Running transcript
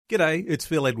G'day, it's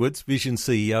Phil Edwards, Vision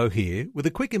CEO here, with a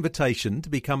quick invitation to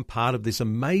become part of this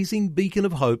amazing beacon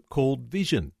of hope called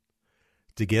Vision.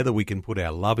 Together we can put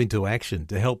our love into action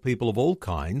to help people of all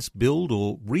kinds build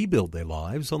or rebuild their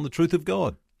lives on the truth of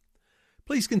God.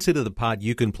 Please consider the part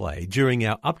you can play during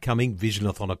our upcoming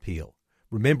Visionathon appeal,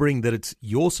 remembering that it's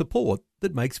your support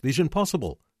that makes Vision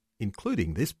possible,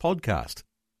 including this podcast.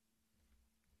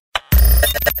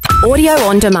 Audio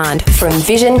on demand from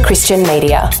Vision Christian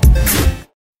Media.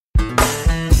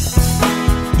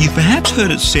 You've perhaps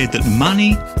heard it said that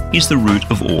money is the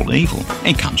root of all evil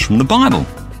and comes from the Bible.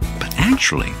 But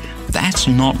actually, that's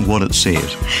not what it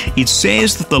says. It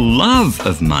says that the love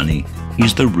of money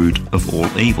is the root of all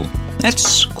evil.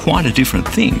 That's quite a different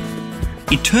thing.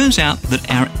 It turns out that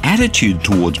our attitude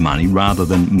towards money, rather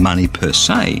than money per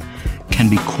se, can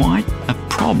be quite a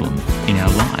problem in our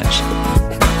lives.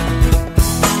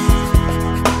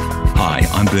 Hi,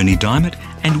 I'm Bernie Diamond,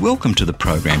 and welcome to the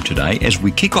program today as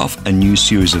we kick off a new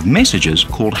series of messages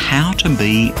called How to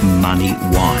Be Money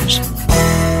Wise.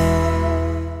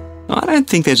 I don't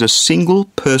think there's a single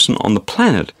person on the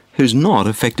planet who's not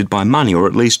affected by money, or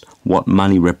at least what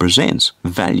money represents,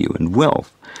 value and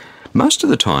wealth. Most of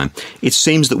the time, it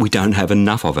seems that we don't have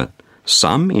enough of it.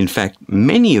 Some, in fact,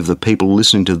 many of the people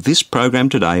listening to this program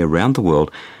today around the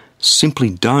world simply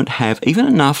don't have even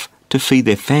enough to feed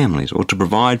their families or to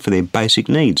provide for their basic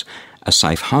needs. A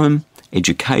safe home,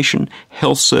 education,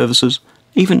 health services,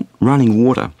 even running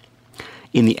water.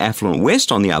 In the affluent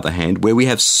West, on the other hand, where we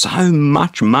have so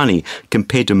much money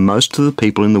compared to most of the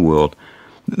people in the world,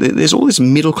 there's all this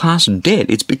middle-class debt.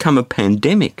 It's become a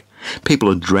pandemic. People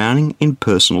are drowning in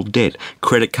personal debt.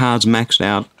 Credit cards maxed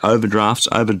out, overdrafts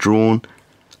overdrawn.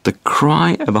 The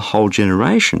cry of a whole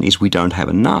generation is we don't have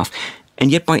enough,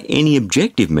 and yet by any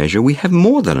objective measure, we have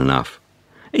more than enough.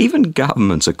 Even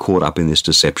governments are caught up in this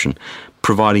deception,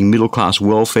 providing middle-class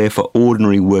welfare for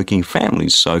ordinary working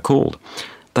families, so-called.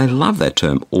 They love that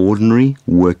term, ordinary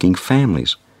working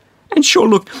families. And sure,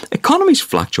 look, economies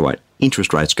fluctuate.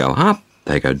 Interest rates go up,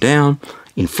 they go down,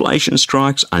 inflation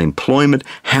strikes, unemployment,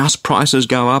 house prices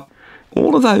go up.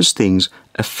 All of those things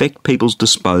affect people's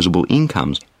disposable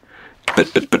incomes.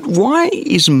 But why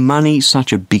is money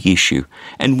such a big issue?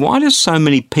 And why do so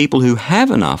many people who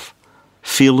have enough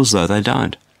feel as though they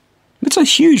don't? It's a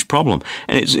huge problem,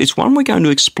 and it's one we're going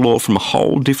to explore from a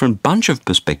whole different bunch of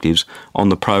perspectives on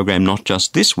the program, not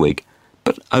just this week,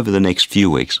 but over the next few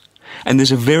weeks. And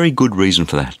there's a very good reason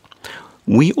for that.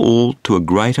 We all, to a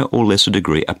greater or lesser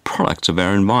degree, are products of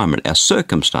our environment, our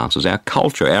circumstances, our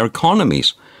culture, our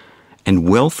economies. And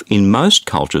wealth in most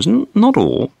cultures, not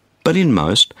all, but in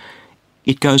most,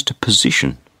 it goes to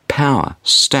position, power,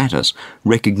 status,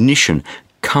 recognition,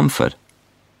 comfort.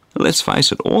 Let's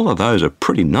face it, all of those are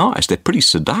pretty nice. They're pretty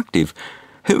seductive.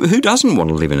 Who doesn't want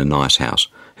to live in a nice house?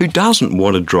 Who doesn't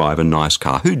want to drive a nice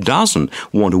car? Who doesn't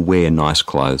want to wear nice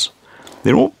clothes?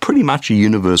 They're all pretty much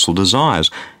universal desires,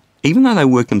 even though they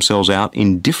work themselves out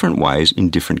in different ways in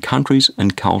different countries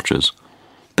and cultures.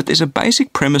 But there's a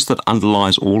basic premise that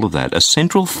underlies all of that, a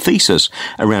central thesis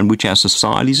around which our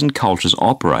societies and cultures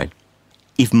operate.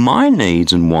 If my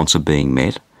needs and wants are being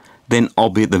met, then I'll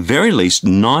be at the very least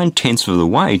 9/10 of the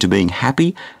way to being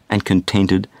happy and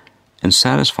contented and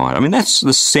satisfied. I mean, that's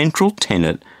the central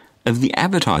tenet of the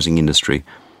advertising industry.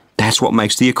 That's what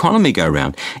makes the economy go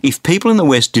round. If people in the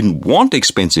West didn't want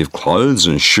expensive clothes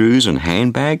and shoes and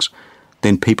handbags,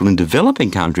 then people in developing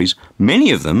countries,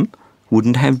 many of them,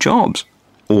 wouldn't have jobs.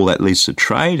 All that leads to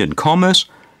trade and commerce,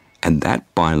 and that,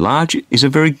 by and large, is a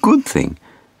very good thing.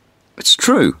 It's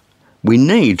true. We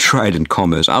need trade and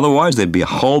commerce, otherwise there'd be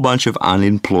a whole bunch of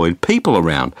unemployed people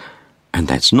around, and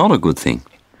that's not a good thing.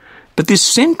 But this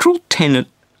central tenet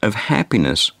of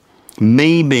happiness,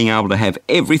 me being able to have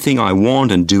everything I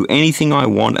want and do anything I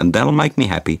want and that'll make me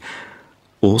happy,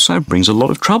 also brings a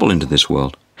lot of trouble into this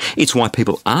world. It's why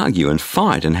people argue and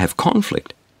fight and have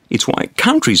conflict. It's why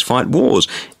countries fight wars.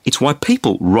 It's why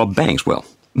people rob banks. Well,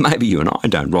 maybe you and I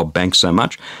don't rob banks so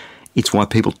much. It's why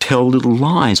people tell little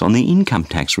lies on the income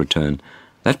tax return.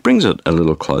 That brings it a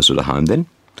little closer to home then.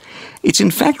 It's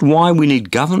in fact why we need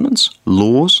governments,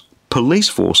 laws, police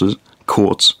forces,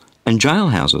 courts and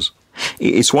jailhouses.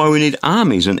 It's why we need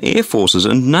armies and air forces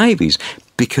and navies,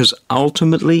 because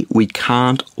ultimately we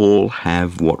can't all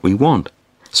have what we want.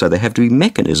 So there have to be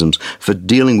mechanisms for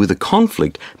dealing with the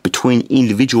conflict between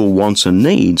individual wants and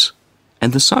needs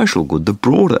and the social good, the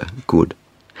broader good.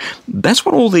 That's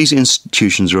what all these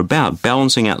institutions are about,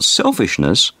 balancing out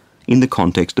selfishness in the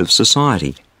context of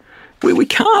society. We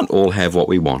can't all have what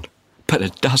we want, but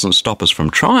it doesn't stop us from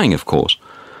trying, of course.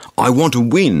 I want to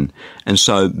win, and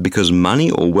so because money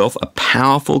or wealth are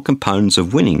powerful components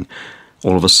of winning,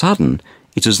 all of a sudden,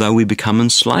 it's as though we become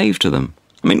enslaved to them.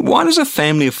 I mean, why does a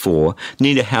family of 4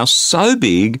 need a house so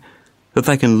big that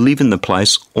they can live in the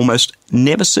place almost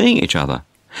never seeing each other?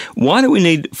 Why do we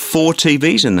need 4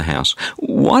 TVs in the house?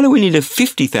 Why do we need a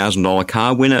 $50,000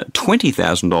 car when a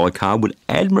 $20,000 car would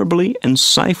admirably and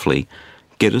safely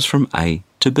get us from A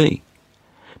to B?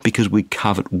 Because we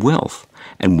covet wealth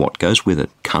and what goes with it,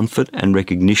 comfort and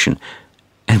recognition,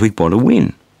 and we want to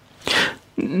win.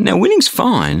 Now, winning's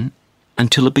fine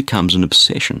until it becomes an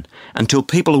obsession, until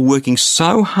people are working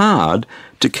so hard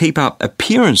to keep up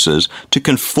appearances, to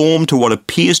conform to what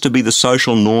appears to be the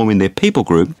social norm in their people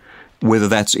group, whether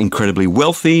that's incredibly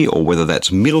wealthy or whether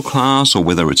that's middle class or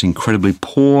whether it's incredibly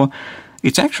poor.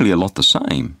 It's actually a lot the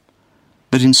same.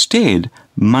 That instead,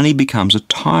 money becomes a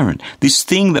tyrant. This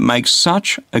thing that makes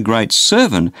such a great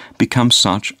servant becomes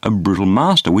such a brutal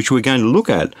master, which we're going to look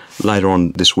at later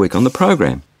on this week on the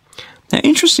program. Now,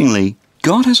 interestingly,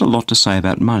 God has a lot to say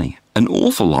about money, an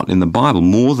awful lot in the Bible,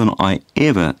 more than I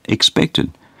ever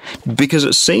expected, because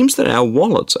it seems that our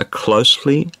wallets are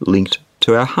closely linked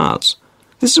to our hearts.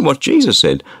 This is what Jesus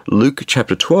said, Luke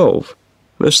chapter 12,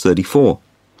 verse 34.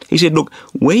 He said, look,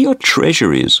 where your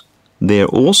treasure is, there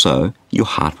also your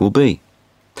heart will be.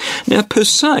 Now, per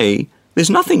se, there's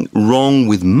nothing wrong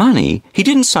with money. He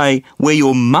didn't say where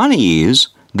your money is,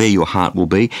 there your heart will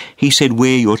be. He said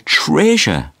where your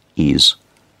treasure is,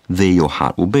 there your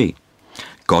heart will be.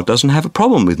 God doesn't have a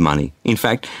problem with money. In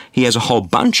fact, he has a whole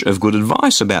bunch of good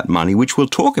advice about money, which we'll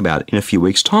talk about in a few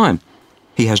weeks' time.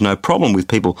 He has no problem with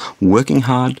people working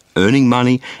hard, earning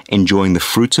money, enjoying the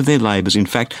fruits of their labours. In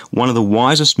fact, one of the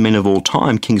wisest men of all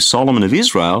time, King Solomon of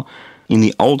Israel, in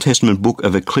the Old Testament book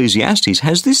of Ecclesiastes,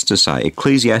 has this to say,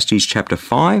 Ecclesiastes chapter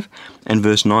 5 and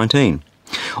verse 19.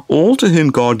 All to whom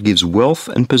God gives wealth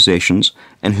and possessions,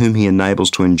 and whom he enables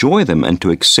to enjoy them and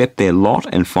to accept their lot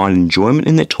and find enjoyment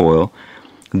in their toil,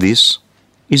 this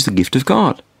is the gift of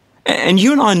God. And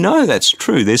you and I know that's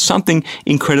true. There's something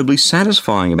incredibly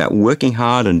satisfying about working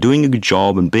hard and doing a good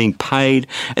job and being paid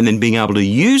and then being able to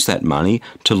use that money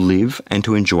to live and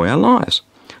to enjoy our lives.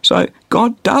 So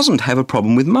God doesn't have a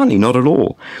problem with money, not at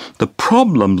all. The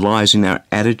problem lies in our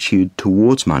attitude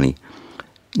towards money.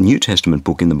 New Testament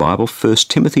book in the Bible, 1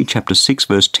 Timothy chapter 6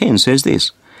 verse 10 says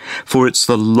this, for it's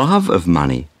the love of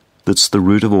money that's the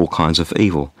root of all kinds of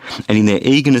evil. And in their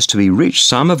eagerness to be rich,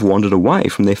 some have wandered away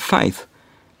from their faith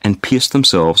and pierced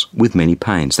themselves with many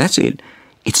pains. That's it.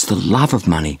 It's the love of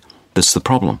money that's the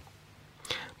problem.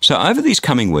 So over these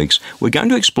coming weeks, we're going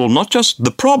to explore not just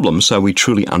the problem so we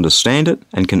truly understand it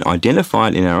and can identify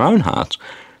it in our own hearts,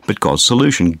 but God's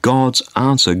solution, God's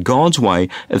answer, God's way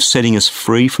of setting us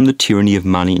free from the tyranny of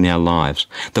money in our lives,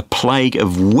 the plague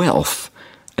of wealth,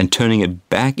 and turning it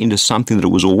back into something that it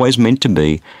was always meant to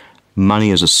be,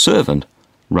 money as a servant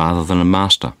rather than a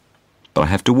master. But I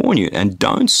have to warn you, and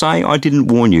don't say I didn't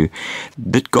warn you,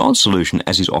 that God's solution,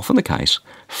 as is often the case,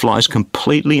 flies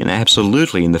completely and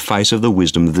absolutely in the face of the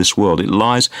wisdom of this world. It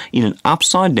lies in an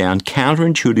upside-down,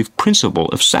 counterintuitive principle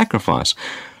of sacrifice.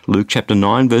 Luke chapter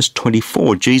 9, verse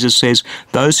 24, Jesus says,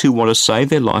 those who want to save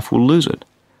their life will lose it,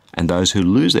 and those who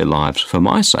lose their lives for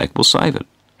my sake will save it.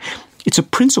 It's a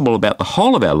principle about the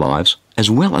whole of our lives as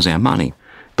well as our money.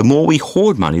 The more we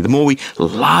hoard money, the more we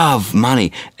love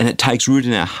money, and it takes root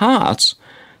in our hearts,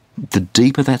 the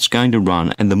deeper that's going to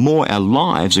run, and the more our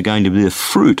lives are going to be the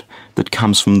fruit that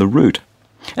comes from the root.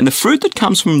 And the fruit that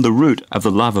comes from the root of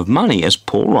the love of money, as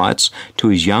Paul writes to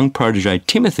his young protege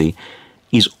Timothy,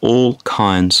 is all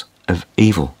kinds of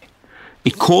evil.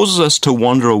 It causes us to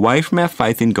wander away from our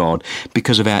faith in God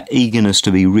because of our eagerness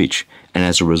to be rich, and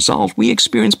as a result, we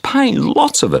experience pain,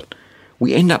 lots of it.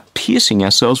 We end up piercing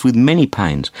ourselves with many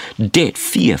pains, debt,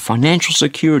 fear, financial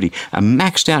security, a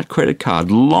maxed out credit card,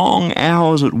 long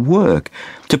hours at work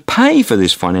to pay for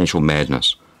this financial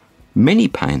madness. Many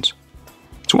pains.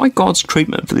 It's why God's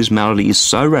treatment for this malady is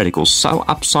so radical, so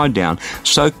upside down,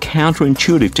 so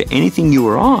counterintuitive to anything you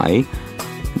or I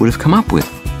would have come up with.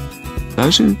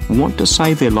 Those who want to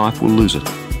save their life will lose it,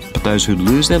 but those who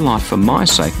lose their life for my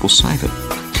sake will save it.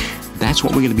 That's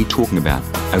what we're going to be talking about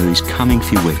over these coming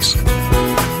few weeks.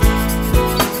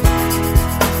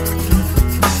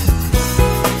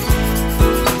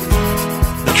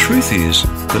 The truth is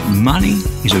that money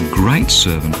is a great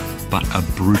servant, but a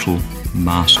brutal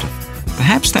master.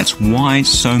 Perhaps that's why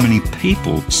so many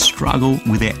people struggle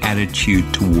with their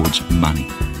attitude towards money.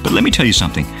 But let me tell you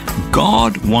something.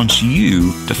 God wants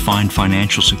you to find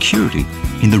financial security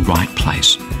in the right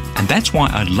place. And that's why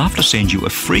I'd love to send you a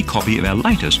free copy of our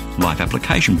latest Life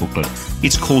Application booklet.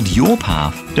 It's called Your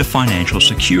Path to Financial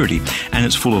Security, and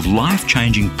it's full of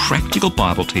life-changing practical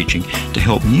Bible teaching to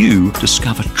help you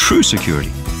discover true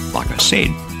security. like I said,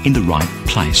 in the right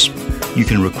place. You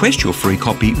can request your free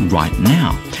copy right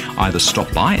now. Either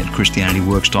stop by at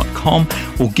christianityworks.com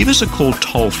or give us a call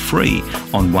toll-free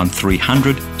on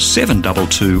 1300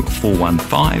 722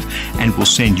 415 and we'll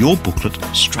send your booklet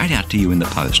straight out to you in the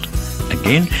post.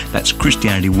 Again, that's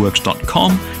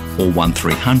christianityworks.com or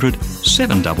 1300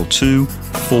 722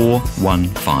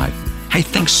 415. Hey,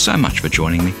 thanks so much for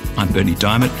joining me. I'm Bernie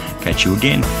Diamond. Catch you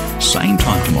again, same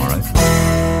time tomorrow,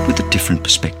 with a different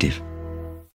perspective.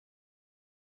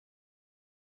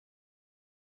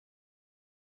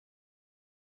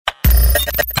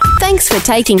 Thanks for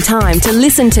taking time to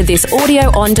listen to this audio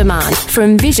on demand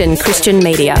from Vision Christian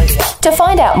Media. To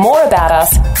find out more about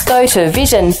us, go to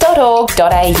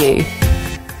vision.org.au.